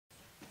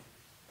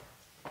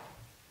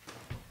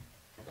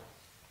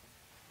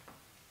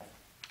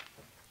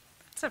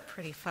That's a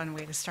pretty fun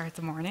way to start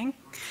the morning.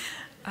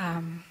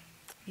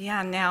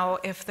 Yeah, now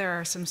if there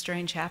are some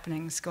strange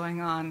happenings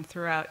going on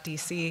throughout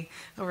DC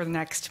over the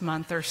next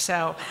month or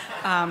so,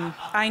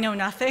 I know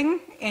nothing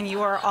and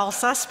you are all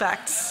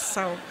suspects,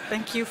 so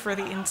thank you for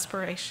the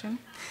inspiration.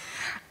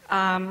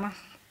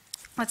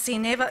 Let's see,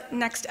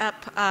 next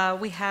up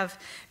we have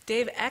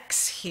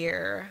DaveX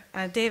here.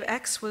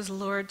 DaveX was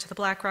lured to the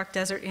Black Rock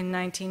Desert in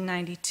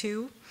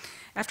 1992.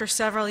 After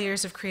several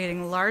years of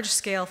creating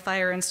large-scale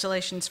fire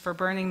installations for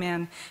Burning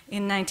Man,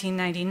 in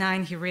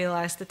 1999 he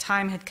realized the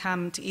time had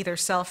come to either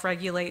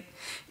self-regulate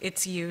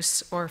its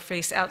use or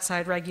face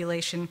outside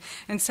regulation,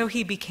 and so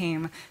he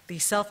became the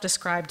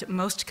self-described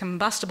most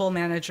combustible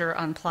manager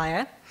on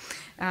Playa,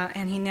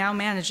 and he now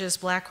manages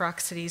Black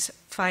Rock City's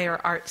fire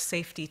art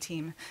safety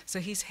team. So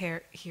he's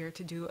here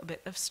to do a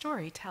bit of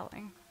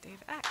storytelling.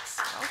 DaveX,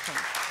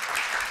 welcome.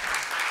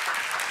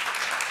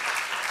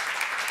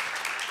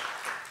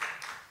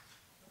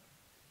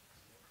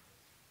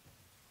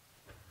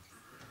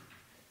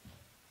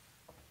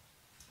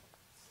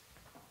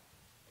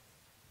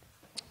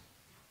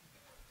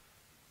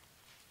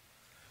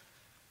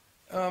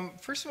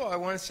 First of all, I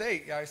want to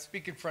say I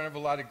speak in front of a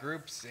lot of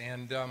groups,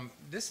 and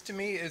this to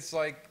me is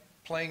like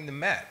playing the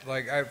Met.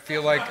 Like, I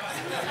feel like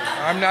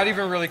I'm not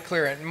even really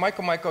clear. And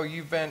Michael,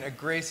 you've been a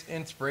great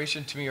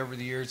inspiration to me over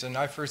the years, and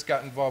I first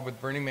got involved with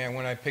Burning Man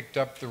when I picked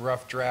up the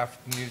Rough Draft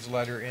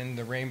newsletter in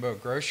the Rainbow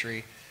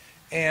Grocery.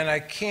 And I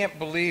can't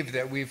believe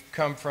that we've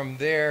come from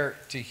there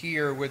to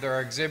here with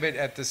our exhibit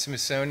at the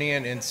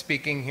Smithsonian and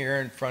speaking here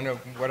in front of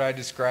what I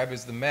describe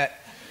as the Met.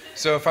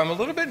 So if I'm a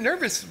little bit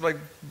nervous, like,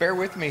 bear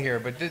with me here,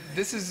 but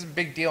this is a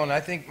big deal, and I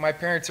think my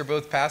parents are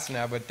both passed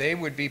now, but they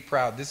would be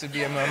proud. This would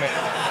be a moment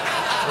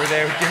where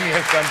they would give me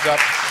a thumbs up.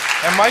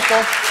 And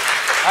Michael,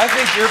 I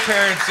think your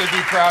parents would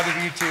be proud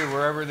of you too,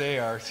 wherever they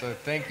are, so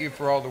thank you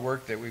for all the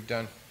work that we've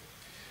done.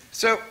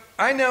 So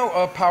I know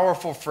a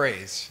powerful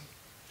phrase,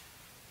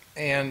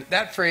 and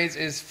that phrase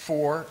is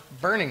for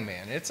Burning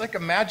Man. It's like a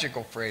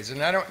magical phrase,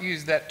 and I don't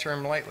use that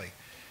term lightly.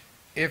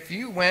 If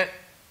you went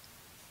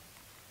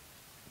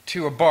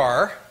to a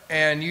bar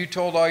and you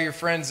told all your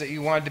friends that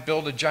you wanted to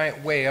build a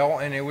giant whale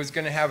and it was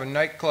going to have a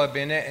nightclub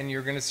in it and you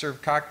were going to serve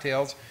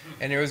cocktails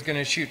and it was going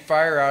to shoot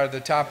fire out of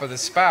the top of the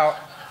spout,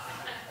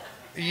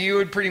 you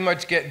would pretty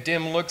much get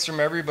dim looks from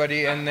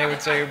everybody and they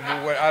would say,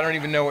 well, I don't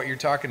even know what you're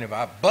talking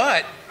about.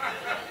 But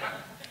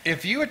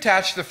if you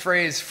attach the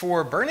phrase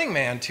for Burning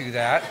Man to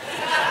that,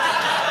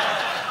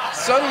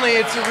 suddenly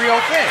it's a real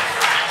thing,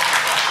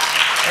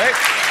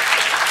 right?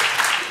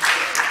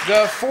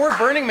 The For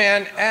Burning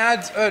Man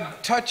adds a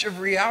touch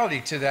of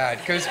reality to that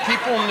because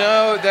people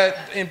know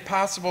that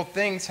impossible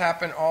things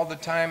happen all the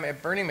time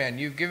at Burning Man.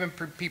 You've given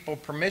people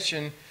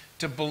permission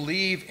to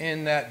believe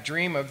in that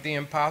dream of the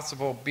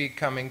impossible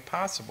becoming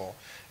possible.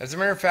 As a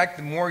matter of fact,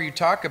 the more you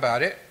talk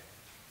about it,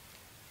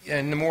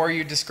 and the more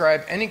you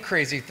describe any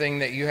crazy thing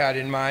that you had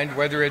in mind,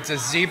 whether it's a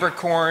zebra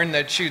corn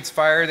that shoots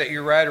fire that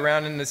you ride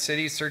around in the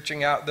city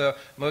searching out the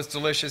most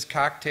delicious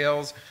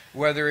cocktails,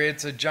 whether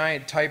it's a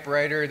giant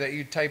typewriter that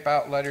you type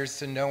out letters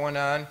to no one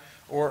on,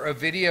 or a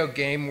video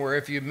game where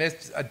if you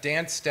miss a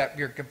dance step,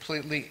 you're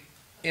completely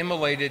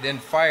immolated in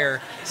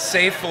fire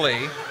safely.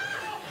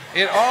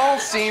 It all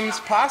seems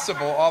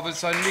possible all of a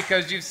sudden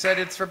because you've said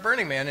it's for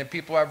Burning Man and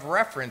people have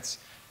reference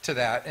to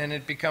that and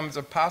it becomes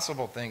a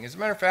possible thing. As a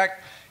matter of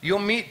fact, you'll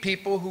meet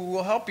people who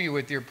will help you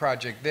with your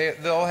project.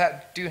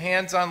 They'll do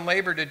hands-on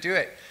labor to do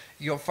it.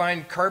 You'll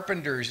find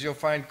carpenters, you'll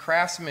find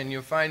craftsmen,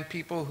 you'll find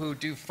people who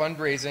do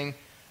fundraising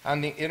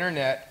on the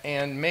internet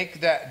and make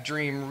that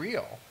dream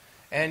real.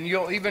 And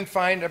you'll even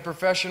find a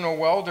professional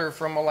welder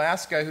from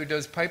Alaska who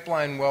does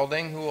pipeline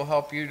welding who will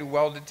help you to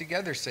weld it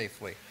together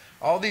safely.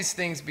 All these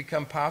things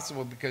become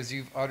possible because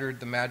you've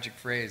uttered the magic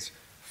phrase,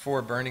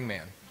 for Burning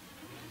Man.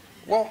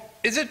 Well,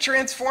 is it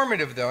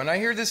transformative though? And I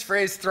hear this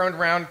phrase thrown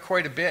around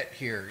quite a bit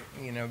here.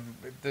 You know,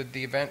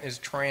 the event is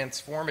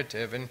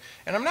transformative. And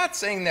I'm not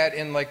saying that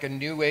in like a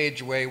new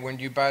age way when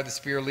you buy the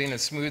spirulina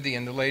smoothie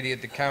and the lady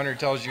at the counter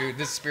tells you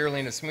this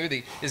spirulina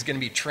smoothie is going to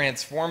be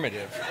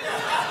transformative.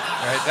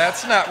 Right?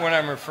 That's not what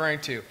I'm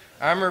referring to.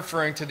 I'm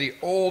referring to the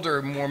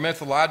older, more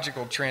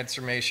mythological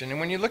transformation. And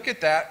when you look at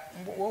that,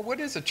 well,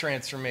 what is a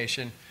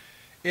transformation?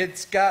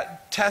 It's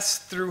got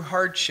tests through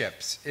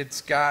hardships.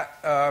 It's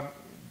got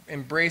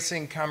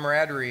embracing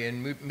camaraderie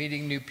and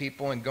meeting new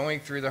people and going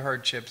through the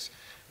hardships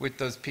with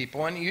those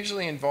people, and it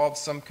usually involves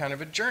some kind of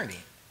a journey.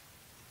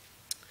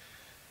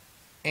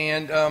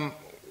 And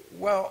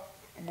well,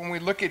 when we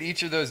look at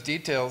each of those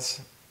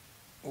details,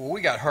 well, we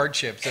got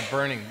hardships at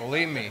Burning,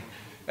 believe me.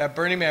 At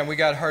Burning Man, we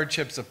got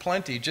hardships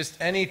aplenty. Just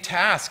any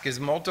task is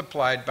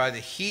multiplied by the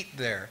heat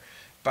there,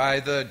 by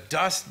the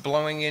dust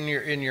blowing in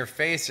your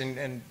face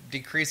and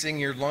decreasing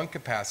your lung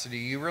capacity.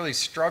 You really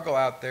struggle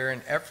out there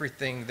in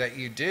everything that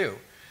you do.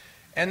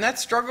 And that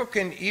struggle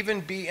can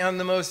even be on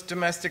the most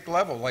domestic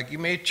level. Like you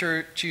may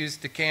choose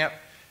to camp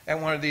at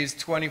one of these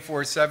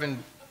 24/7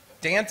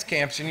 dance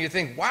camps and you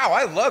think, wow,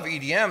 I love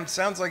EDM.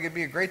 Sounds like it'd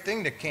be a great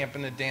thing to camp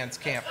in a dance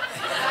camp.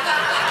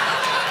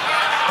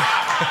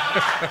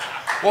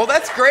 Well,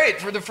 that's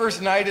great for the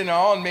first night and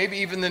all, and maybe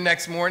even the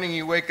next morning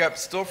you wake up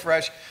still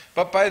fresh.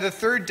 But by the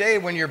third day,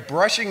 when you're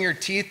brushing your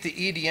teeth to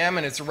EDM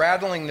and it's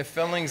rattling the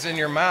fillings in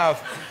your mouth,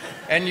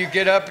 and you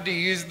get up to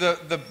use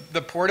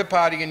the porta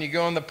potty, and you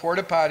go in the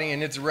porta potty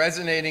and it's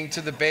resonating to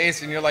the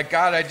bass, and you're like,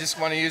 God, I just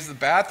want to use the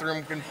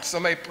bathroom. Can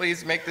somebody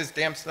please make this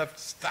damn stuff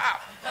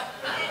stop?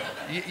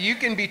 You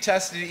can be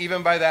tested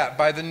even by that,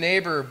 by the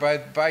neighbor,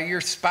 by your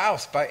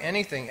spouse, by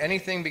anything.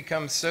 Anything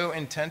becomes so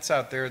intense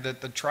out there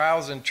that the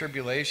trials and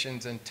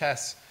tribulations and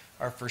tests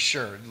are for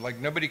sure. Like,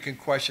 nobody can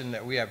question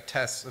that we have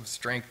tests of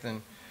strength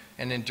and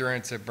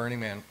endurance at Burning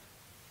Man.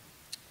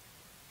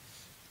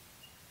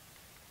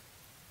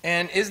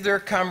 And is there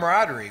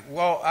camaraderie?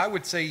 Well, I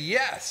would say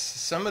yes.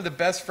 Some of the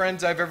best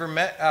friends I've ever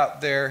met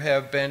out there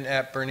have been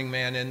at Burning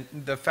Man, and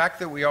the fact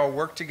that we all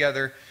work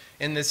together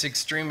in this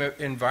extreme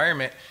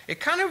environment, it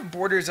kind of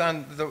borders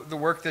on the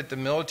work that the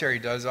military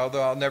does,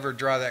 although I'll never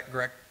draw that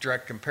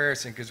direct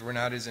comparison because we're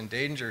not as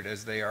endangered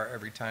as they are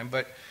every time.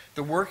 But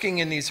the working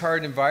in these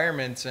hard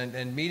environments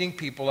and meeting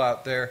people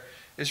out there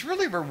is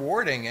really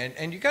rewarding,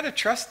 and you got to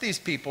trust these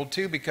people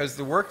too, because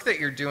the work that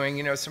you're doing,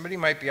 you know, somebody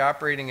might be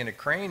operating in a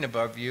crane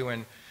above you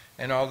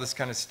and all this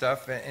kind of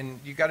stuff, and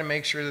you got to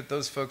make sure that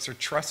those folks are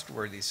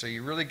trustworthy, so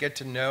you really get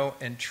to know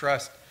and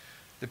trust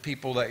the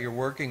people that you're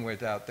working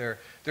with out there.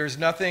 There's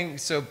nothing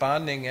so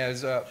bonding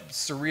as a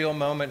surreal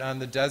moment on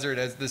the desert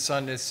as the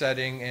sun is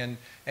setting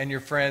and your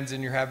friends,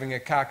 and you're having a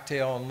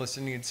cocktail and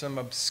listening to some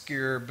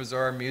obscure,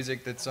 bizarre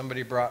music that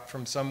somebody brought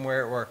from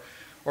somewhere,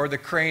 or the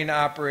crane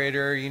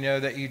operator, you know,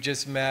 that you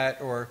just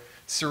met, or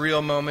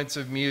surreal moments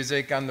of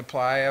music on the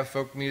Playa,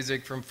 folk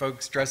music from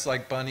folks dressed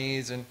like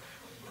bunnies,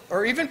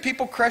 or even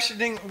people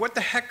questioning, what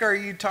the heck are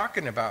you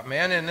talking about,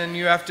 man? And then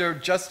you have to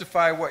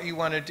justify what you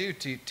want to do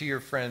to your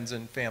friends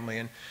and family.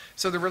 And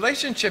so the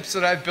relationships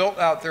that I've built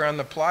out there on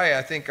the Playa,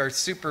 I think, are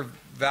super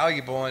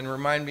valuable and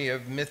remind me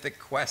of mythic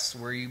quests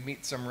where you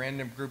meet some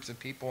random groups of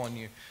people and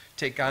you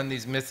take on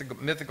these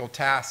mythical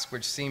tasks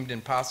which seemed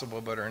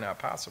impossible but are not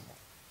possible.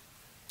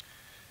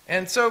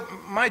 And so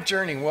my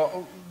journey,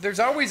 well, there's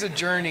always a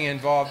journey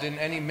involved in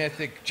any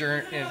mythic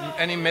journey, in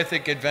any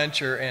mythic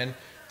adventure, and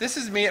this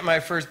is me at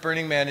my first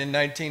Burning Man in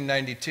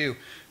 1992.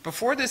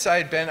 Before this, I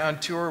had been on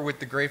tour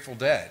with the Grateful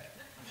Dead.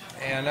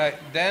 And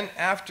then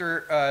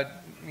after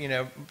you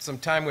know, some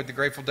time with the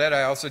Grateful Dead,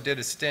 I also did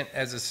a stint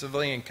as a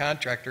civilian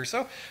contractor.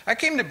 So I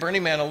came to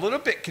Burning Man a little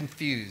bit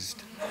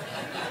confused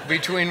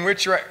between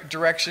which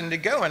direction to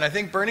go. And I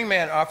think Burning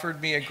Man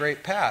offered me a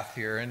great path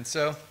here. And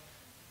so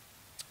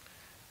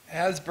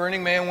as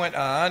Burning Man went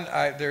on,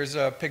 there's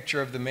a picture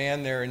of the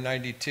man there in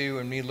 92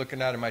 and me looking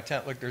out of my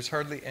tent. Look, there's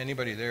hardly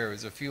anybody there. It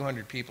was a few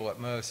hundred people at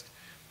most.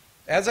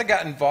 As I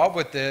got involved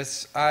with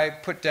this, I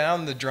put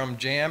down the drum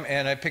jam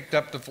and I picked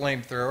up the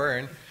flamethrower.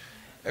 And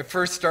I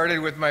first started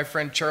with my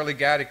friend Charlie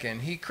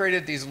Gattikin. He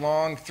created these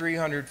long,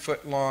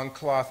 300-foot long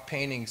cloth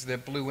paintings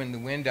that blew in the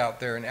wind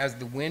out there. And as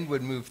the wind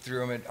would move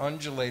through them, it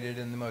undulated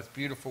in the most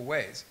beautiful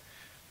ways.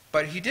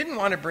 But he didn't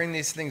want to bring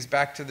these things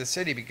back to the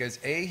city because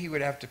A, he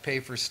would have to pay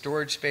for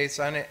storage space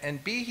on it,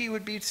 and B, he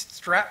would be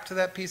strapped to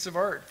that piece of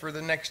art for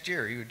the next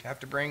year. He would have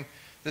to bring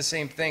the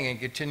same thing and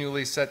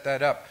continually set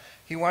that up.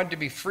 He wanted to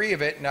be free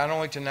of it, not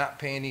only to not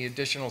pay any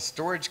additional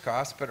storage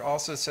costs, but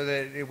also so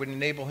that it would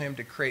enable him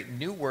to create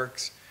new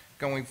works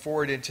going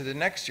forward into the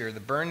next year. The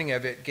burning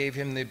of it gave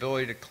him the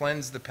ability to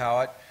cleanse the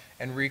palette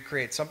and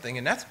recreate something.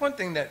 And that's one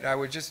thing that I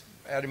was just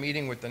at a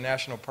meeting with the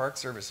National Park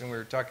Service, and we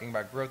were talking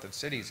about growth of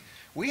cities.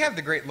 We have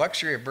the great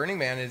luxury of Burning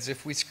Man is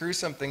if we screw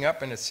something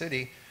up in a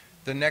city,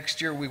 the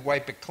next year we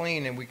wipe it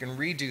clean and we can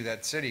redo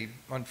that city.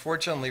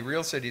 Unfortunately,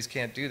 real cities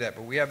can't do that,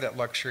 but we have that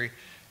luxury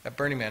at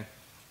Burning Man.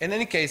 In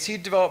any case, he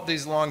developed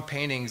these long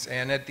paintings,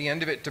 and at the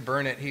end of it, to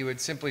burn it, he would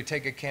simply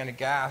take a can of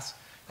gas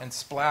and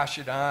splash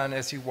it on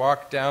as he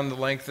walked down the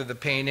length of the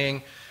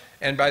painting.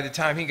 And by the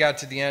time he got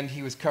to the end,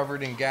 he was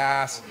covered in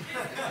gas.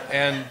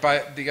 And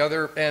by the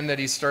other end that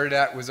he started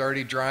at was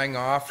already drying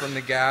off from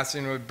the gas,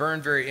 and it would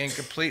burn very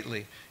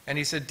incompletely. And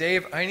he said,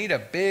 Dave, I need a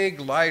big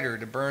lighter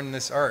to burn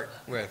this art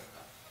with.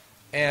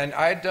 And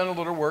I had done a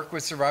little work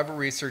with Survival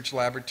Research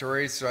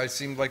Laboratories, so I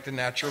seemed like the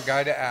natural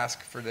guy to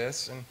ask for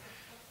this.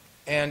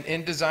 And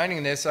in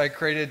designing this, I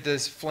created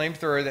this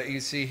flamethrower that you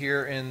see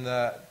here in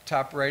the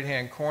top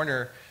right-hand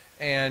corner.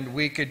 And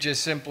we could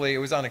just simply, it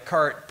was on a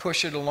cart,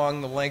 push it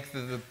along the length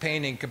of the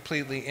painting,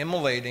 completely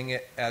immolating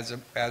it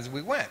as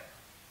we went.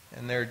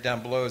 And there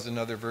down below is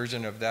another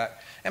version of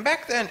that. And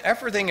back then,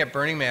 everything at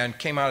Burning Man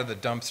came out of the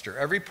dumpster.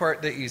 Every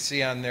part that you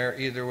see on there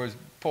either was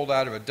pulled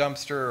out of a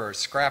dumpster or a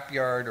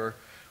scrapyard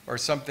or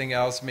something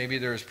else. Maybe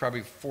there was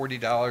probably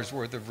 $40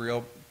 worth of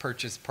real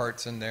purchased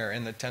parts in there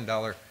and the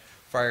 $10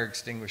 fire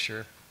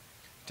extinguisher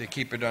to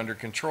keep it under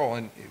control.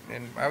 And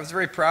I was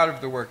very proud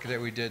of the work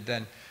that we did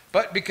then.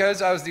 But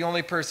because I was the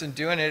only person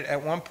doing it,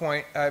 at one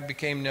point I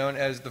became known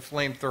as the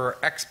flamethrower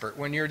expert.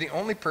 When you're the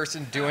only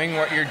person doing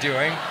what you're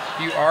doing,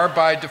 you are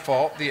by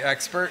default the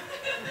expert.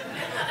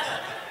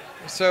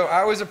 So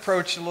I was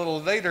approached a little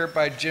later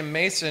by Jim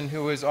Mason,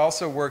 who was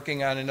also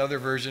working on another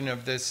version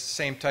of this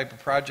same type of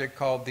project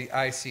called the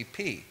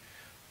ICP.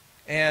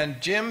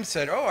 And Jim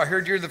said, oh, I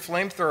heard you're the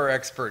flamethrower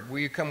expert. Will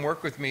you come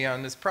work with me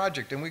on this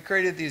project? And we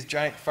created these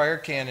giant fire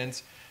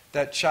cannons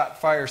that shot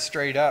fire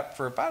straight up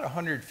for about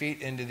 100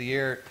 feet into the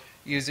air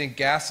using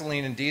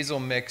gasoline and diesel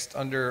mixed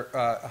under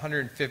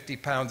 150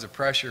 pounds of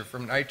pressure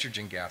from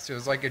nitrogen gas. It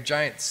was like a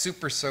giant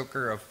super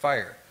soaker of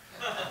fire.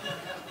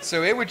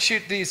 So it would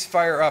shoot these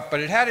fire up, but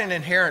it had an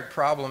inherent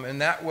problem,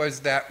 and that was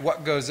that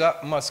what goes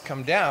up must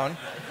come down,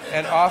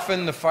 and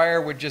often the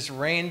fire would just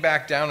rain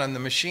back down on the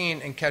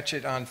machine and catch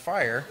it on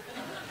fire.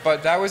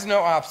 But that was no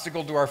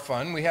obstacle to our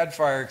fun. We had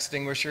fire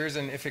extinguishers,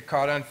 and if it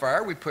caught on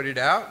fire, we put it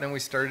out, and then we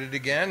started it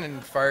again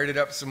and fired it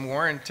up some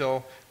more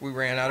until we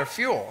ran out of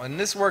fuel, and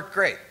this worked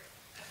great.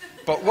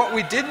 But what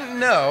we didn't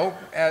know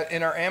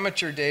in our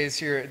amateur days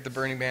here at the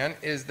Burning Man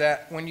is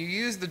that when you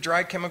use the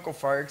dry chemical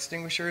fire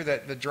extinguisher,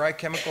 that the dry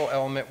chemical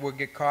element would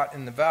get caught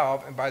in the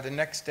valve, and by the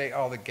next day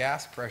all the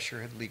gas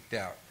pressure had leaked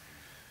out.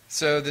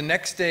 So the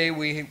next day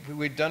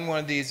we'd done one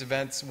of these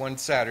events one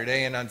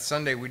Saturday, and on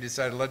Sunday we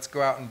decided let's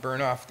go out and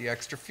burn off the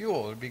extra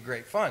fuel. It would be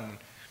great fun.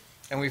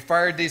 And we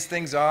fired these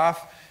things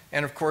off.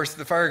 And of course,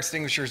 the fire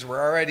extinguishers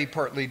were already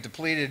partly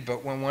depleted,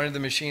 but when one of the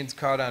machines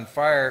caught on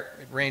fire,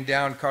 it rained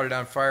down, caught it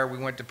on fire, we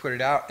went to put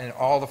it out, and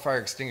all the fire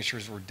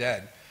extinguishers were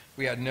dead.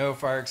 We had no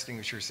fire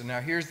extinguishers. So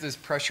now here's this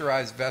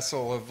pressurized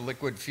vessel of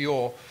liquid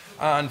fuel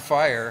on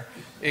fire.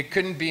 It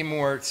couldn't be a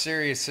more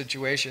serious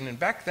situation. And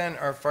back then,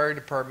 our fire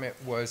department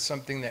was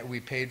something that we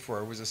paid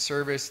for. It was a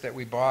service that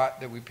we bought,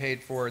 that we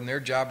paid for, and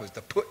their job was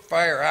to put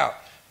fire out.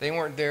 They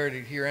weren't there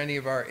to hear any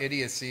of our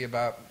idiocy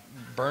about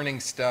burning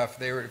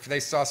stuff. If they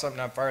saw something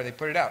on fire, they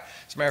put it out.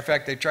 As a matter of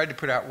fact, they tried to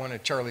put out one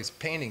of Charlie's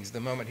paintings. The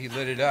moment he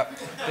lit it up,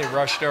 they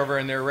rushed over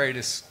and they're ready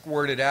to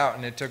squirt it out,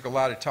 and it took a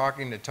lot of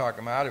talking to talk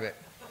them out of it.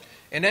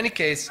 In any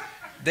case,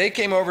 they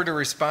came over to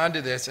respond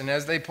to this, and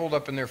as they pulled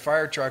up in their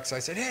fire trucks, I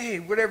said, hey,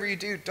 whatever you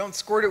do, don't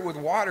squirt it with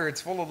water.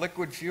 It's full of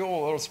liquid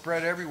fuel. It'll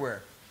spread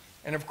everywhere.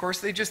 And of course,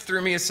 they just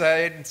threw me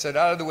aside and said,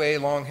 out of the way,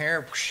 long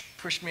hair,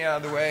 pushed me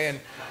out of the way and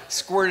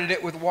squirted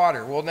it with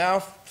water. Well, now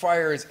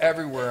fire is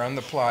everywhere on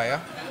the Playa.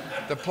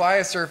 The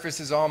Playa surface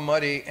is all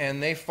muddy,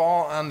 and they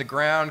fall on the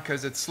ground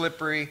because it's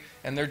slippery,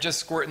 and they're just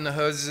squirting the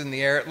hoses in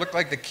the air. It looked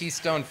like the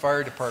Keystone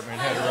Fire Department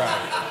had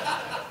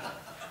arrived.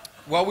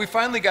 Well, we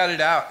finally got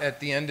it out at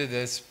the end of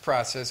this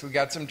process. We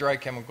got some dry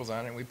chemicals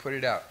on it, and we put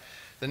it out.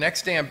 The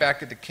next day I'm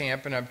back at the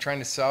camp, and I'm trying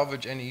to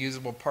salvage any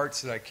usable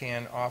parts that I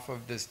can off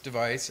of this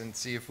device and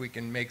see if we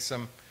can make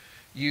some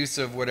use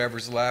of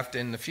whatever's left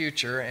in the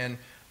future. And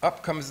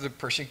up comes the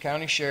Pershing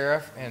County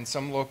Sheriff and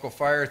some local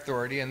fire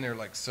authority, and they're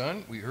like,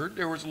 son, we heard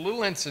there was a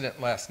little incident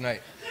last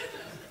night.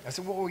 I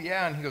said, well,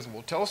 yeah. And he goes,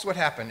 well, tell us what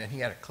happened. And he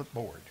had a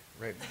clipboard,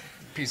 right?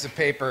 Piece of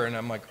paper, and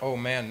I'm like, oh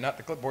man, not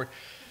the clipboard.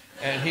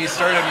 And he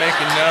started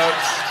making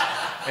notes.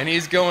 And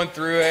he's going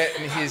through it,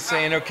 and he's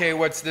saying, okay,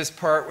 what's this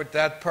part with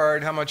that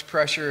part? How much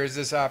pressure is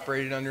this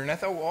operated under? And I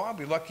thought, well, I'll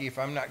be lucky if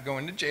I'm not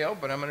going to jail,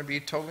 but I'm going to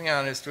be totally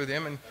honest with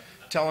him and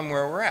tell him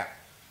where we're at.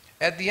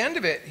 At the end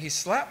of it, he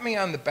slapped me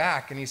on the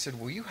back, and he said,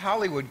 well, you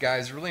Hollywood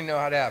guys really know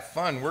how to have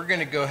fun. We're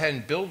going to go ahead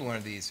and build one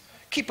of these.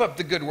 Keep up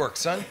the good work,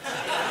 son.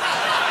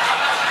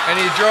 And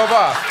he drove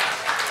off.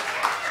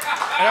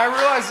 And I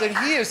realized that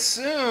he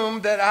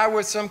assumed that I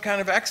was some kind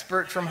of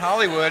expert from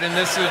Hollywood, and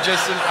this was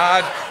just an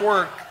odd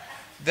quirk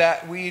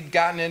that we'd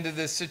gotten into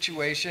this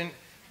situation.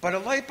 But a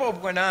light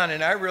bulb went on,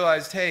 and I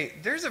realized, hey,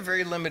 there's a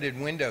very limited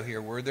window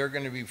here where they're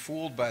going to be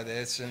fooled by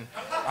this, and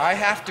I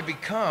have to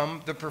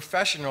become the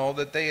professional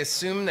that they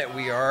assume that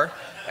we are,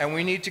 and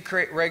we need to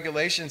create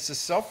regulations to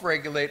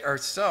self-regulate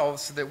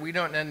ourselves so that we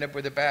don't end up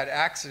with a bad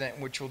accident,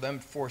 which will then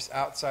force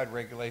outside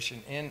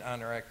regulation in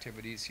on our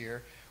activities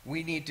here.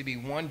 We need to be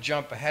one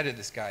jump ahead of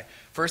this guy.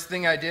 First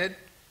thing I did,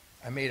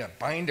 I made a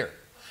binder.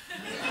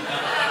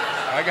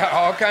 I got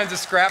all kinds of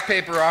scrap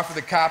paper off of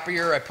the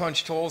copier. I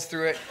punched holes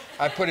through it.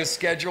 I put a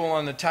schedule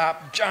on the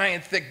top,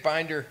 giant thick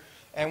binder.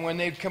 And when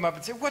they'd come up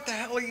and say, what the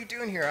hell are you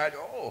doing here? I'd,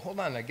 oh, hold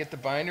on. I'd get the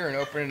binder and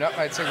open it up.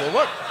 I'd say, well,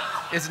 look,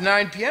 it's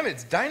 9 p.m.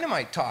 It's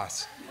dynamite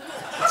toss.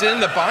 It's in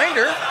the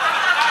binder.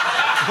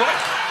 What?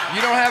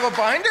 You don't have a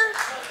binder?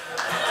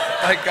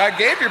 Like, I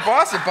gave your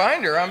boss a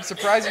binder. I'm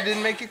surprised he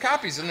didn't make you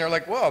copies. And they're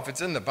like, well, if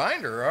it's in the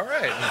binder, all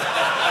right.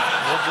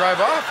 We'll drive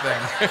off then.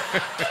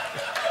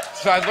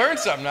 So I learned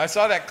something. I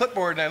saw that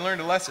clipboard and I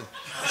learned a lesson.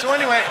 So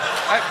anyway,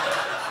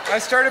 I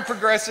started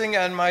progressing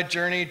on my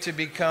journey to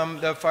become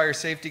the fire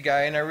safety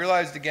guy, and I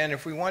realized again,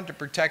 if we wanted to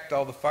protect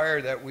all the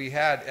fire that we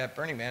had at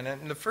Burning Man,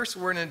 and the first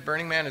word in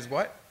Burning Man is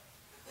what?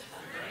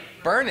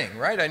 Burning,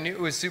 right? I knew it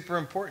was super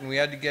important. We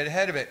had to get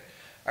ahead of it.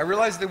 I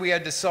realized that we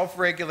had to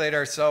self-regulate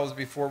ourselves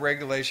before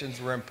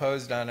regulations were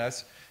imposed on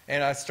us,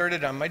 and I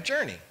started on my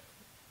journey.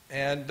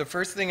 And the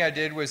first thing I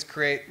did was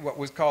create what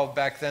was called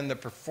back then the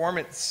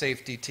Performance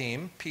Safety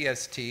Team,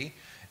 PST,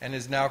 and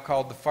is now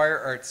called the Fire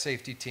Arts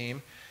Safety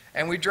Team.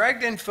 And we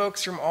dragged in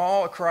folks from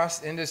all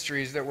across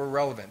industries that were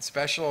relevant.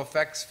 Special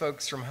effects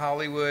folks from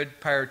Hollywood,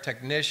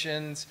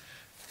 pyrotechnicians,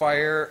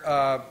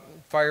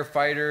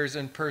 firefighters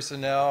and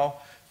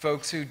personnel,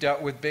 folks who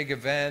dealt with big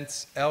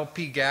events,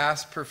 LP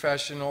gas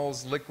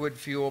professionals, liquid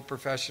fuel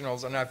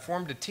professionals, and I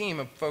formed a team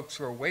of folks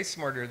who are way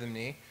smarter than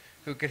me,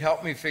 who could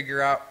help me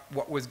figure out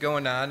what was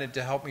going on and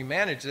to help me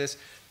manage this.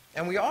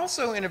 And we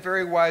also, in a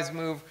very wise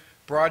move,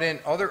 brought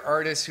in other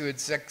artists who had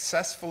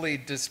successfully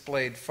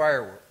displayed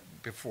fireworks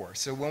before.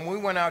 So when we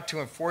went out to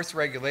enforce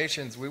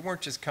regulations, we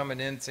weren't just coming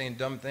in saying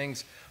dumb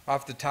things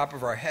off the top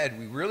of our head.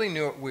 We really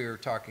knew what we were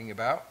talking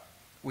about.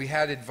 We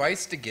had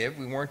advice to give.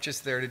 We weren't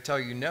just there to tell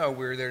you no.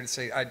 We were there to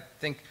say, I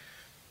think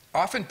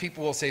often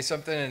people will say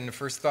something and the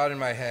first thought in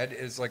my head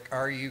is like,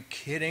 are you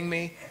kidding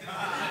me?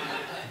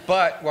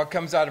 But what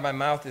comes out of my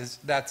mouth is,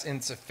 that's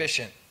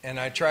insufficient. And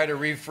I try to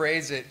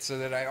rephrase it so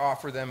that I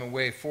offer them a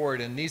way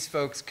forward. And these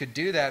folks could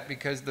do that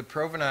because the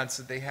provenance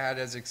that they had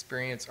as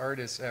experienced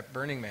artists at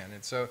Burning Man.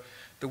 And so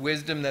the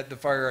wisdom that the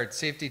fire art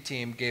safety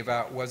team gave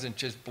out wasn't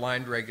just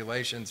blind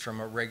regulations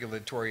from a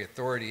regulatory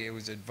authority. It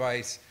was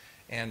advice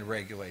and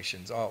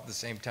regulations all at the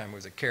same time. It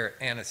was a carrot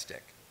and a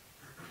stick.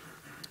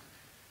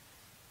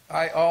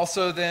 I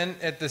also then,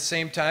 at the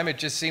same time, it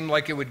just seemed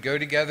like it would go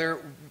together.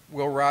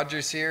 Will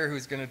Rogers here,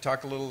 who's going to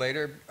talk a little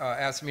later,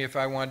 asked me if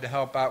I wanted to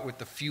help out with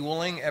the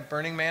fueling at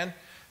Burning Man.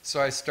 So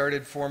I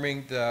started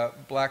forming the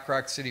Black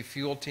Rock City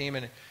Fuel Team.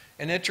 And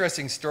an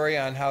interesting story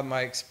on how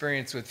my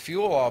experience with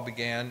fuel all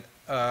began.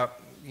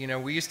 You know,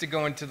 we used to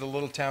go into the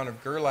little town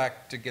of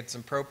Gerlach to get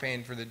some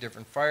propane for the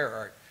different fire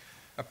art.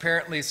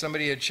 Apparently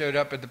somebody had showed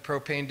up at the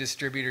propane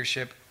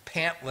distributorship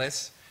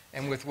pantless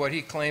and with what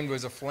he claimed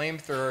was a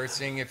flamethrower,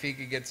 seeing if he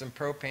could get some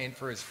propane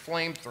for his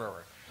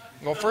flamethrower.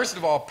 Well, first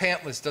of all,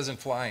 pantless doesn't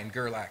fly in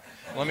Gerlach,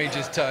 let me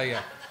just tell you.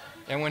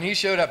 And when he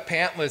showed up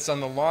pantless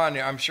on the lawn,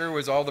 I'm sure it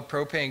was all the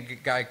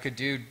propane guy could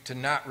do to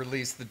not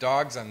release the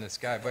dogs on this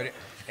guy. But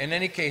in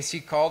any case, he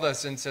called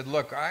us and said,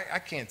 look, I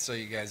can't sell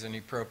you guys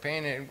any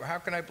propane. And how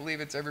can I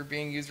believe it's ever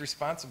being used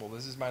responsible?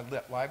 This is my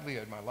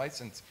livelihood, my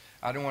license.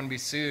 I don't want to be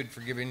sued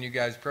for giving you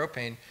guys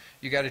propane.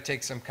 You got to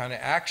take some kind of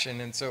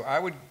action. And so I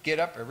would get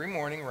up every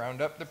morning,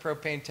 round up the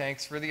propane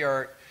tanks for the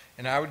art,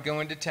 and I would go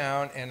into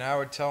town and I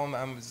would tell them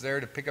I was there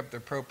to pick up their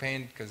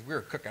propane because we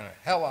were cooking a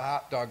hell of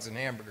hot dogs and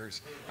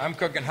hamburgers. I'm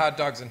cooking hot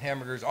dogs and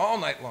hamburgers all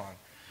night long.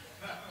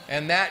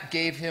 And that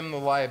gave him the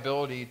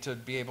liability to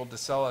be able to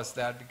sell us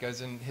that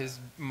because in his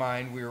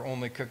mind we were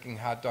only cooking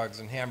hot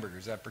dogs and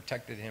hamburgers. That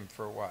protected him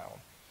for a while.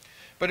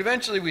 But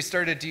eventually we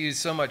started to use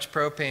so much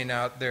propane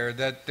out there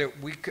that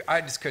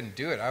I just couldn't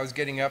do it. I was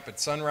getting up at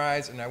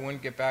sunrise and I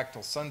wouldn't get back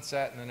till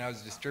sunset, and then I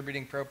was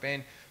distributing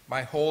propane.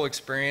 My whole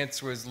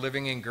experience was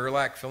living in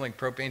Gerlach, filling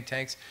propane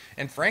tanks.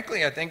 And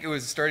frankly, I think it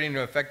was starting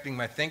to affecting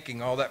my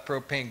thinking. All that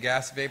propane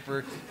gas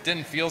vapor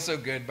didn't feel so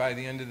good by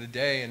the end of the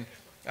day. And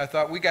I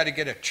thought, we got to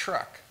get a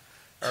truck,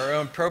 our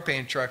own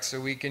propane truck,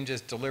 so we can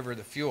just deliver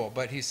the fuel.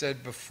 But he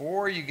said,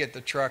 before you get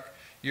the truck,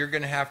 you're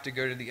going to have to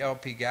go to the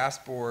LP gas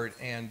board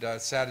and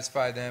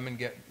satisfy them and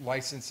get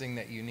licensing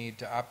that you need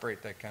to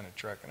operate that kind of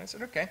truck. And I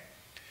said, okay.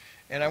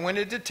 And I went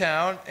into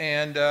town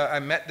and I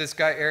met this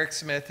guy, Eric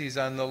Smith. He's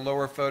on the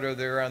lower photo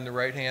there on the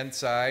right-hand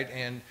side.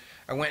 And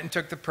I went and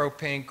took the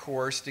propane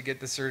course to get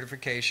the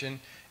certification.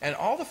 And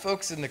all the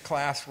folks in the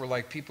class were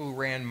like people who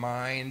ran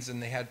mines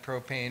and they had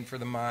propane for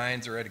the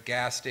mines, or at a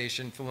gas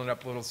station filling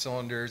up little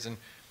cylinders. And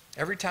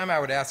every time I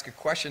would ask a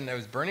question that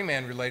was Burning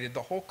Man related,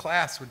 the whole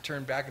class would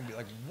turn back and be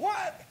like,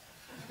 what?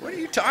 What are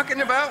you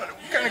talking about?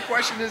 What kind of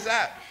question is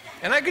that?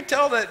 And I could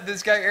tell that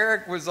this guy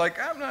Eric was like,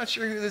 I'm not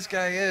sure who this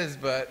guy is.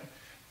 But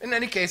in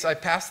any case, I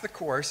passed the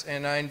course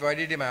and I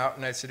invited him out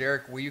and I said,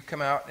 Eric, will you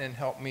come out and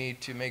help me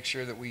to make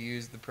sure that we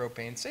use the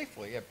propane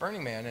safely at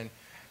Burning Man? And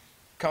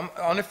come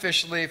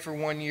unofficially for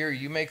 1 year,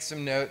 you make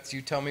some notes,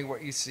 you tell me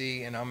what you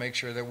see, and I'll make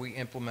sure that we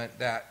implement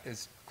that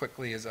as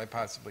quickly as I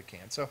possibly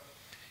can. So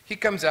he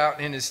comes out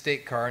in his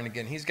state car, and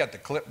again, he's got the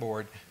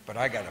clipboard, but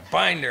I got a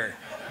binder.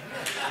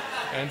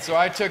 And so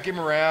I took him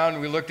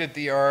around, we looked at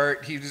the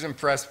art, he was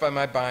impressed by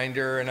my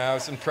binder, and I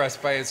was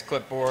impressed by his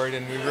clipboard,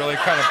 and we really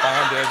kind of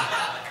bonded.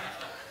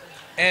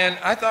 And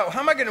I thought, how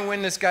am I going to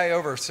win this guy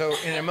over? So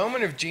in a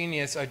moment of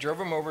genius, I drove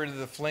him over to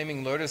the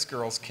Flaming Lotus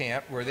Girls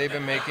camp, where they've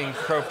been making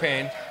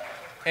propane.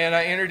 And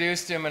I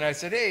introduced him and I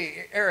said,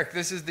 hey, Eric,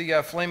 this is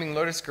the Flaming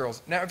Lotus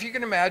Girls. Now, if you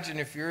can imagine,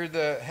 if you're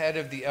the head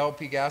of the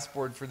LP gas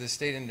board for the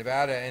state of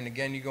Nevada, and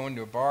again, you go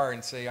into a bar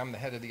and say, I'm the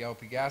head of the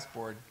LP gas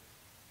board,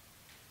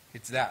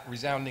 it's that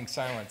resounding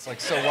silence, like,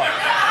 so what?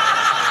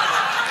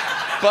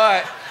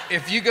 But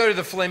if you go to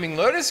the Flaming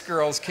Lotus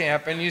Girls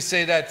camp and you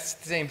say that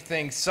same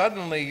thing,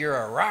 suddenly you're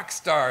a rock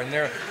star. And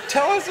they're,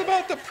 tell us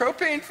about the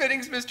propane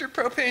fittings, Mr.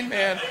 Propane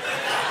Man.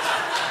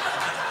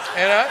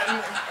 And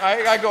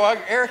I go,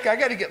 Eric, I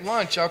got to get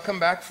lunch. I'll come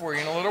back for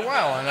you in a little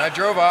while. And I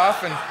drove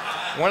off, and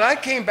when I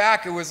came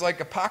back, it was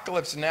like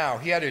Apocalypse Now.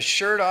 He had his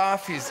shirt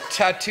off, his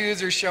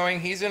tattoos are showing,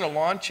 he's in a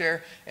lawn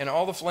chair, and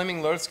all the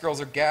Flaming Lotus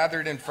Girls are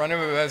gathered in front of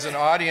him as an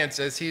audience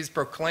as he's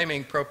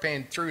proclaiming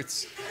propane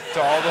truths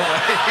to all the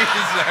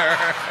ladies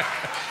there.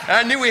 And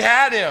I knew we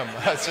had him.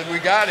 I said, we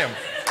got him.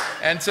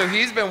 And so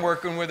he's been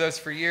working with us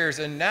for years,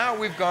 and now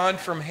we've gone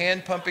from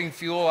hand pumping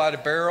fuel out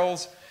of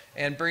barrels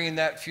and bringing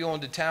that fuel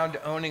into town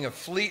to owning a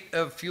fleet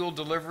of fuel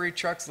delivery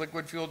trucks,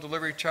 liquid fuel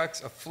delivery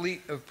trucks, a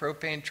fleet of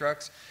propane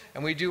trucks,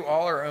 and we do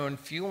all our own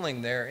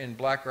fueling there in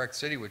Black Rock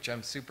City, which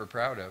I'm super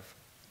proud of.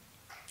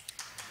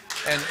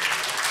 And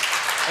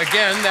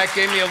again, that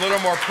gave me a little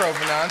more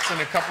provenance and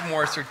a couple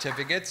more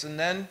certificates, and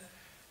then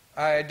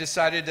I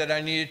decided that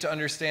I needed to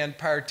understand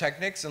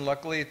pyrotechnics, and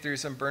luckily through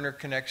some burner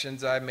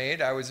connections I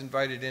made, I was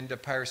invited into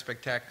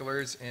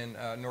Pyrospectaculars in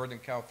Northern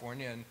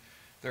California, and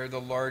they're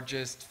the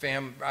largest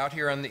out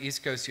here on the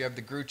East Coast. You have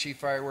the Grucci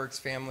Fireworks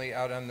family.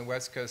 Out on the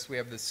West Coast, we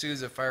have the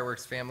Sousa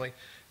Fireworks family,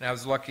 and I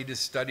was lucky to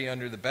study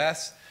under the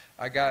best.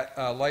 I got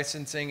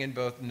licensing in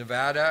both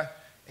Nevada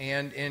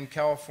and in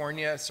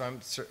California, so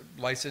I'm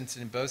licensed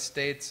in both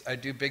states. I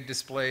do big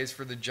displays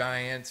for the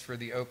Giants, for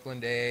the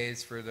Oakland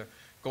A's, for the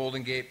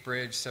Golden Gate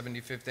Bridge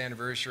 75th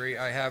anniversary.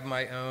 I have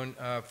my own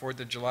 4th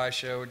of July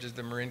show, which is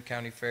the Marin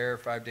County Fair,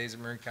 5 days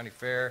of Marin County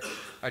Fair.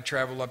 I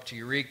travel up to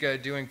Eureka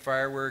doing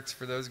fireworks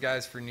for those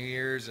guys for New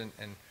Year's, and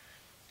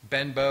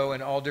Benbow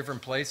and all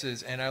different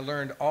places. And I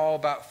learned all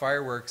about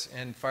fireworks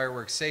and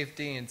fireworks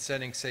safety and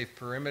setting safe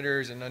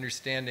perimeters and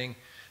understanding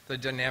the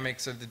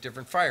dynamics of the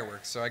different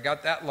fireworks. So I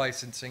got that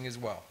licensing as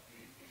well.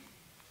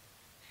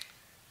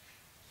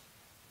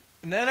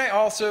 And then I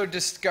also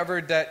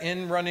discovered that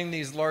in running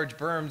these large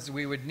berms,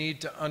 we would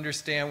need to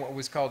understand what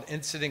was called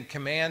incident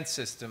command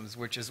systems,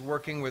 which is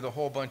working with a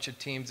whole bunch of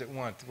teams at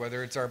once,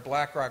 whether it's our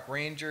Black Rock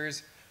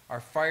Rangers,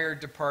 our fire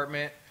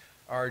department,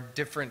 our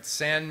different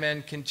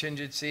Sandmen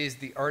contingencies,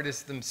 the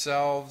artists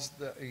themselves,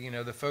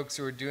 the folks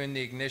who are doing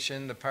the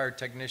ignition, the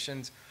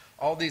pyrotechnicians.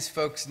 All these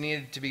folks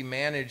needed to be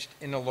managed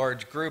in a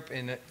large group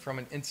from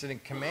an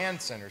incident command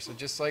center. So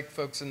just like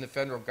folks in the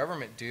federal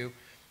government do,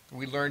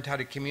 we learned how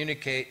to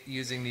communicate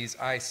using these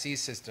IC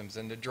systems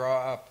and to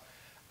draw up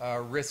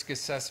risk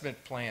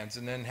assessment plans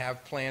and then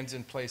have plans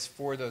in place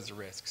for those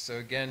risks. So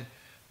again,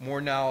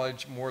 more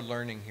knowledge, more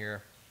learning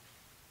here.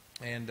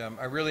 And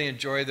I really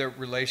enjoy the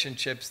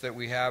relationships that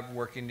we have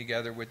working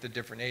together with the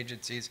different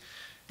agencies.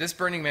 This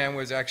Burning Man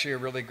was actually a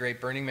really great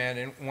Burning Man,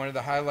 and one of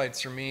the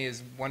highlights for me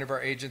is one of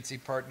our agency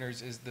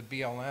partners is the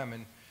BLM.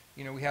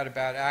 And we had a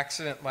bad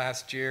accident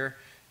last year,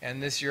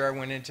 and this year I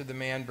went into the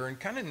man burn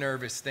kind of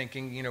nervous,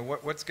 thinking,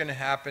 what's going to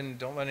happen?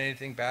 Don't let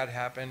anything bad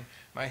happen.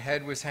 My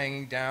head was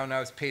hanging down. I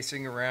was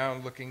pacing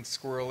around, looking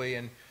squirrely,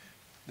 and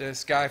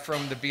this guy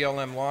from the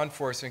BLM law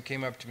enforcement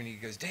came up to me and he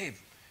goes, "Dave,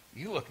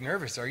 you look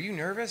nervous. Are you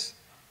nervous?"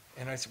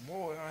 And I said,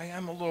 "Well, I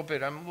am a little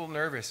bit. I'm a little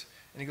nervous."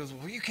 And he goes,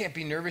 "Well, you can't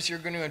be nervous. You're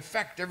going to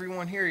infect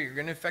everyone here. You're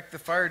going to infect the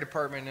fire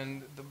department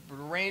and the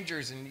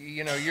rangers, and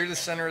you're the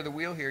center of the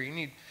wheel here. You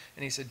need."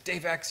 And he said,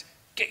 "DaveX,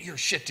 get your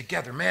shit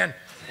together, man."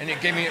 And he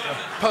gave me a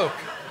poke,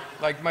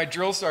 like my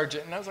drill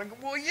sergeant. And I was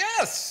like, "Well,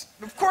 yes,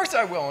 of course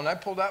I will." And I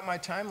pulled out my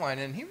timeline,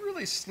 and he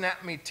really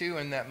snapped me to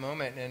in that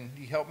moment, and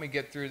he helped me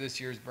get through this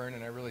year's burn,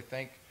 and I really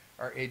thank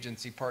our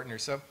agency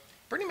partners. So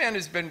Burning Man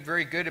has been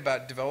very good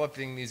about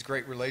developing these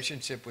great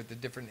relationships with the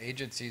different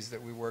agencies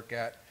that we work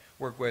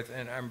with,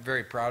 and I'm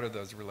very proud of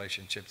those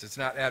relationships. It's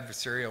not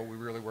adversarial. We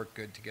really work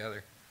good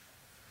together.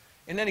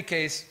 In any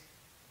case,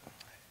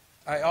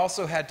 I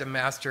also had to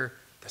master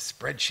the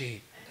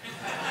spreadsheet.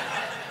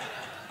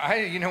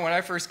 When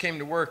I first came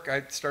to work,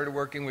 I started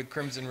working with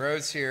Crimson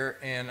Rose here,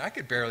 and I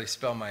could barely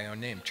spell my own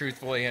name,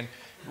 truthfully. And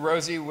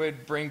Rosie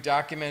would bring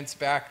documents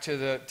back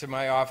to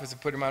my office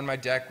and put them on my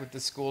deck with the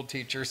school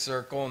teacher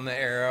circle and the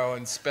arrow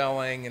and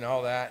spelling and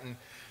all that.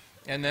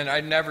 And then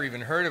I'd never even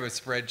heard of a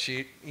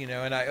spreadsheet,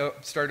 and I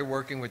started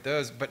working with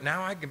those. But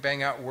now I can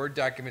bang out Word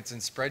documents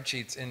and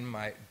spreadsheets in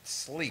my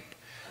sleep.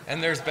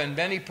 And there's been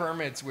many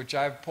permits which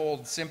I've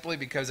pulled simply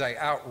because I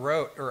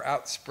outwrote or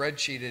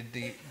out-spreadsheeted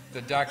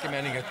the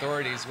documenting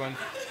authorities. When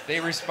they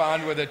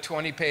respond with a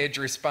 20-page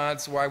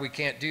response why we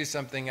can't do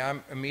something,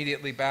 I'm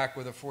immediately back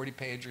with a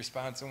 40-page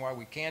response on why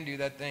we can do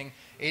that thing,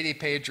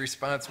 80-page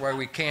response why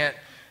we can't,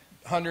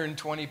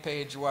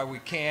 120-page why we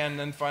can,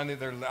 then finally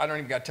I don't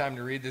even got time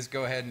to read this,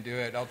 go ahead and do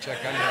it, I'll check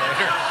on you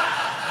later.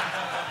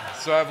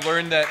 So I've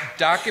learned that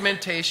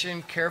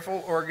documentation,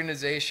 careful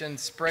organization,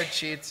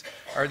 spreadsheets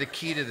are the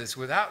key to this.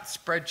 Without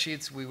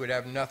spreadsheets, we would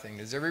have nothing.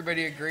 Does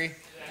everybody agree?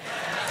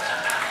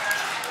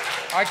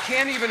 I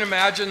can't even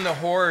imagine the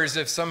horrors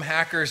if some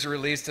hackers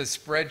released a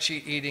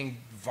spreadsheet-eating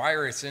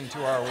virus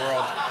into our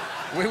world.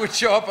 We would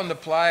show up on the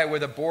Playa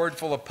with a board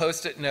full of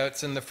Post-it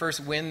notes, and the first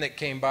wind that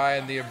came by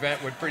and the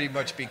event would pretty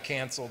much be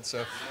canceled.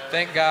 So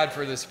thank God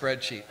for the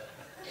spreadsheet.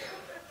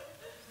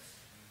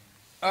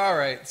 All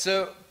right,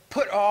 so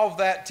put all of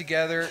that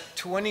together.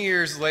 20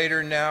 years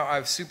later now,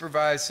 I've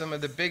supervised some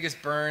of the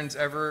biggest burns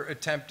ever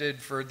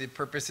attempted for the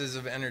purposes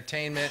of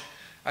entertainment.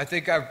 I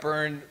think I've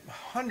burned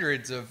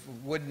hundreds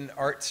of wooden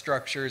art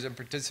structures and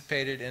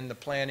participated in the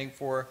planning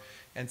for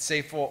and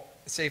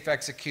safe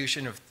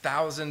execution of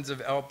thousands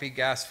of LP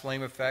gas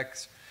flame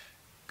effects,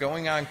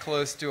 going on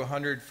close to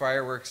 100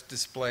 fireworks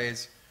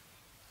displays.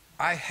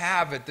 I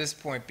have, at this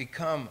point,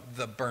 become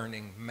the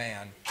Burning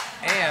Man.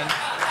 And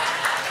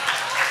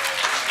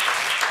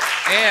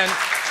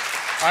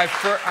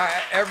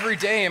Every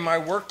day in my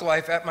work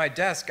life at my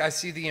desk, I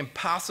see the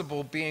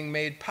impossible being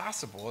made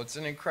possible. It's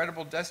an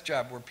incredible desk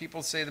job where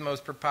people say the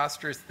most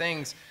preposterous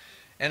things,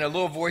 and a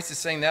little voice is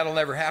saying that'll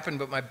never happen,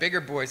 but my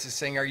bigger voice is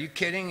saying, are you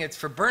kidding? It's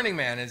for Burning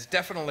Man. It's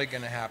definitely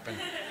going to happen.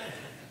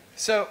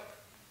 So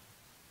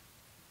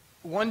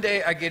one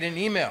day I get an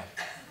email,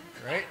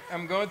 right?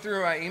 I'm going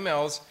through my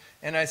emails,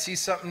 and I see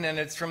something, and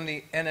it's from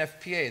the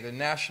NFPA, the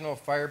National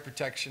Fire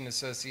Protection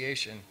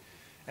Association.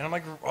 And I'm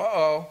like,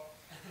 uh-oh.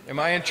 Am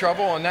I in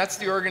trouble? And that's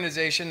the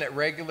organization that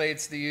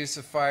regulates the use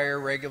of fire,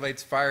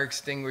 regulates fire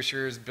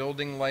extinguishers,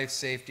 building life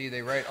safety.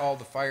 They write all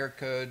the fire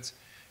codes.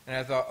 And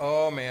I thought,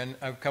 oh man,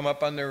 I've come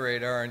up on their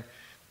radar. And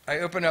I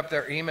opened up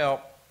their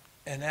email,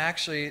 and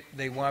actually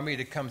they want me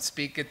to come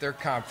speak at their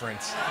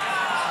conference in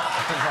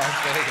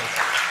Las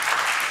Vegas.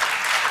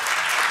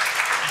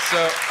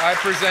 So I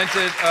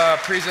presented a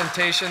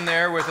presentation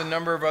there with a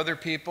number of other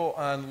people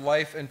on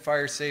life and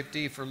fire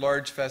safety for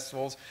large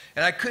festivals.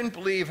 And I couldn't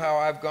believe how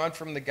I've gone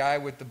from the guy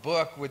with the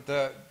book, with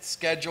the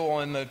schedule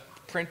and the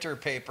printer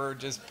paper,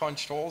 just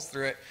punched holes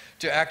through it,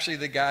 to actually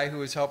the guy who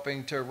was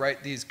helping to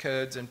write these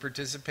codes and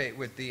participate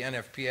with the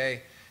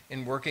NFPA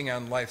in working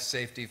on life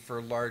safety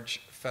for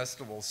large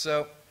festivals.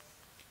 So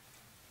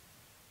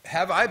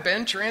have I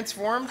been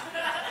transformed?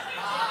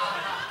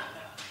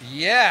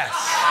 Yes.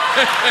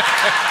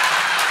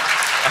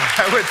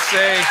 I would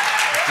say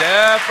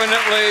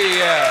definitely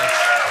yes.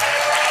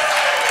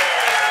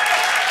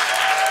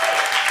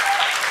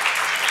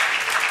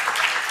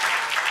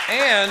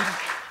 And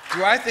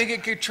do I think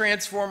it could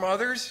transform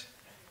others?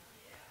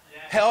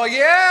 Hell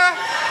yeah.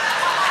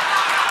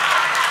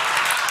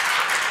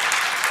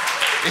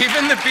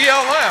 Even the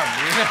BLM,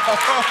 you know.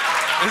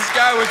 This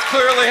guy was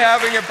clearly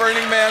having a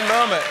Burning Man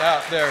moment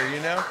out there, you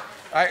know.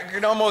 I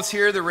can almost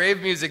hear the rave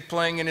music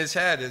playing in his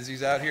head as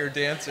he's out here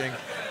dancing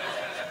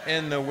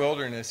in the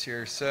wilderness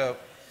here. So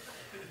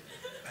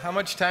how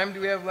much time do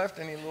we have left?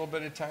 Any little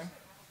bit of time?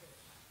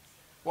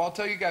 Well, I'll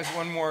tell you guys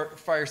one more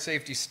fire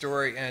safety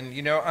story. And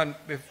you know,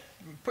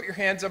 put your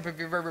hands up if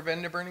you've ever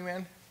been to Burning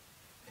Man.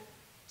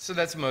 So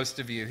that's most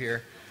of you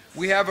here.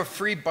 We have a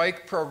free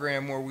bike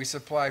program where we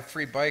supply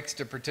free bikes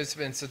to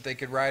participants that they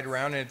could ride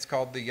around, and it's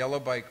called the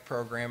Yellow Bike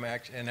Program,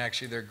 and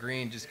actually they're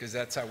green just because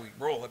that's how we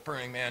roll at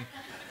Burning Man.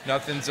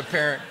 Nothing's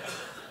apparent.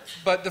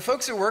 But the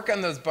folks who work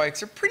on those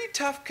bikes are pretty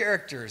tough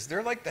characters.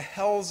 They're like the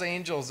Hells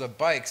Angels of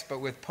bikes, but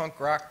with punk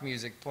rock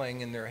music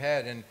playing in their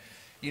head. And,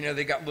 you know,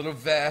 they got little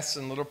vests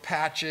and little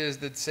patches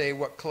that say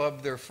what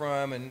club they're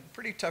from, and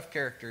pretty tough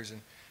characters.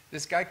 And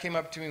this guy came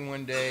up to me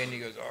one day, and he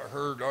goes, I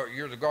heard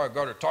you're the guy I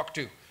got to talk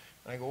to. And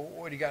I go, well,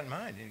 what do you got in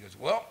mind? And he goes,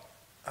 well,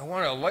 I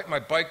want to light my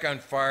bike on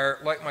fire,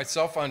 light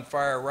myself on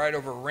fire, ride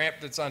over a ramp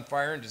that's on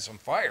fire into some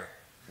fire.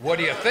 What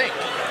do you think?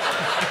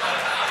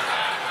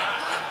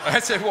 I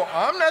said, well,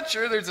 I'm not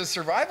sure there's a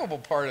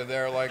survivable part of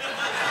there. Like,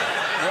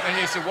 and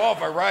he said, well,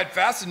 if I ride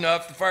fast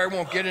enough, the fire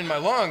won't get in my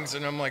lungs.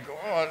 And I'm like,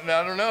 oh,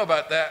 I don't know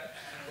about that.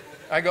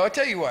 I go, I'll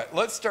tell you what,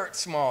 let's start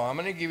small. I'm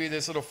going to give you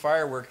this little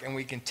firework, and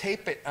we can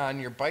tape it on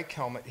your bike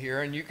helmet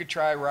here, and you could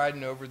try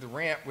riding over the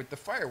ramp with the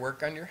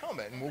firework on your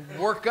helmet, and we'll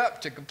work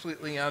up to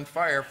completely on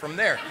fire from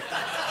there.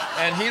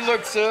 And he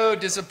looked so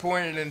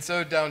disappointed and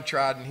so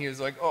downtrodden. He was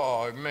like,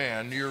 oh,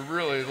 man, you're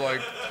really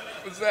like,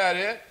 was that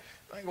it?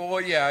 I go,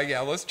 well, yeah,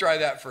 let's try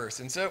that first.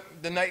 And so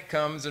the night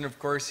comes, and of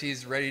course,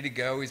 he's ready to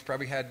go. He's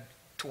probably had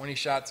 20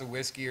 shots of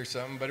whiskey or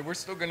something, but we're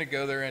still going to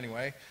go there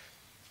anyway.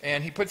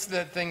 And he puts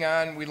that thing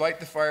on, we light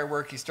the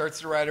firework, he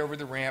starts to ride over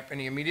the ramp, and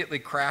he immediately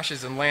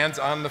crashes and lands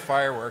on the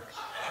firework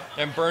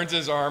and burns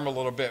his arm a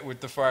little bit with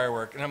the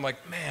firework. And I'm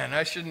like, man,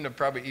 I shouldn't have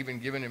probably even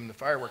given him the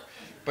firework.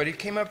 But he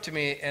came up to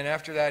me, and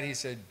after that he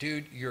said,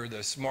 dude, you're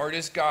the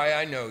smartest guy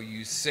I know.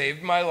 You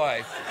saved my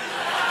life.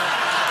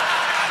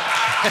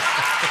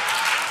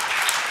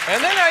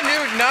 And then I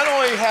knew not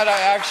only had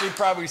I actually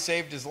probably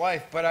saved his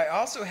life, but I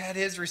also had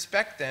his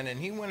respect then. And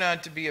he went on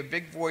to be a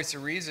big voice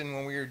of reason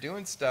when we were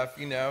doing stuff,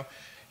 you know.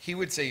 He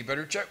would say, you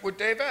better check with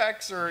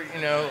DaveX, or,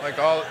 you know, like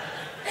all,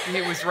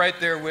 he was right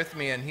there with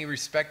me, and he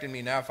respected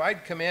me. Now, if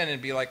I'd come in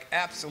and be like,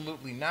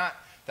 absolutely not,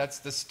 that's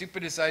the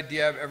stupidest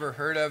idea I've ever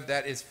heard of,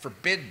 that is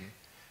forbidden.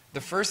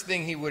 The first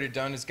thing he would have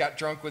done is got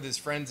drunk with his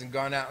friends and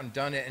gone out and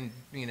done it, and,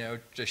 you know,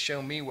 to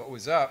show me what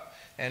was up,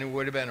 and it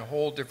would have been a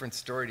whole different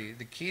story.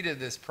 The key to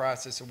this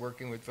process of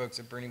working with folks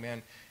at Burning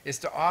Man is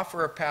to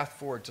offer a path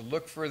forward, to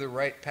look for the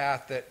right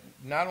path that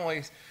not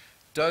only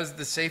does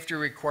the safety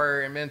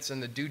requirements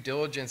and the due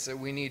diligence that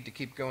we need to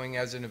keep going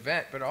as an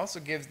event, but also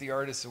gives the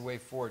artists a way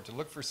forward, to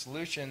look for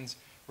solutions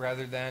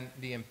rather than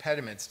the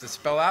impediments, to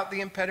spell out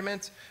the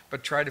impediments,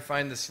 but try to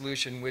find the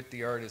solution with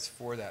the artists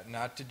for that,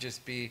 not to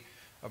just be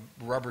a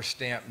rubber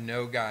stamp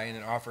no guy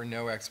and offer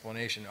no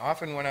explanation.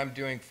 Often when I'm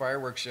doing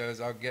fireworks shows,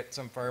 I'll get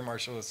some fire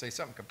marshal to say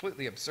something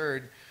completely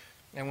absurd,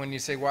 and when you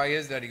say, why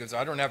is that? He goes,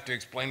 I don't have to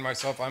explain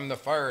myself, I'm the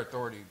fire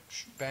authority.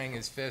 Bang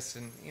his fists,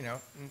 and you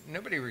know,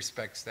 nobody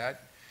respects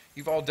that.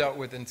 You've all dealt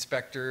with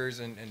inspectors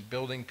and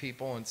building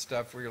people and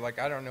stuff where you're like,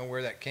 I don't know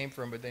where that came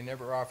from, but they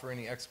never offer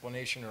any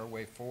explanation or a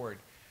way forward.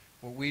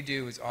 What we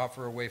do is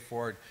offer a way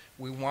forward.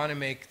 We want to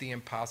make the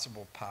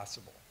impossible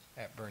possible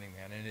at Burning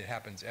Man, and it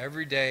happens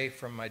every day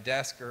from my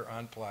desk or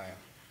on Playa.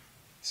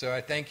 So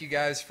I thank you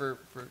guys for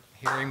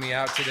hearing me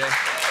out today.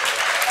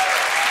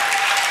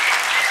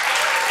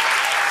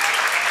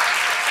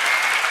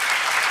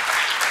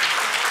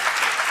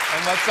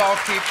 And let's all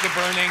keep the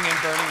burning in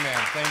Burning Man.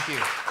 Thank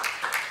you.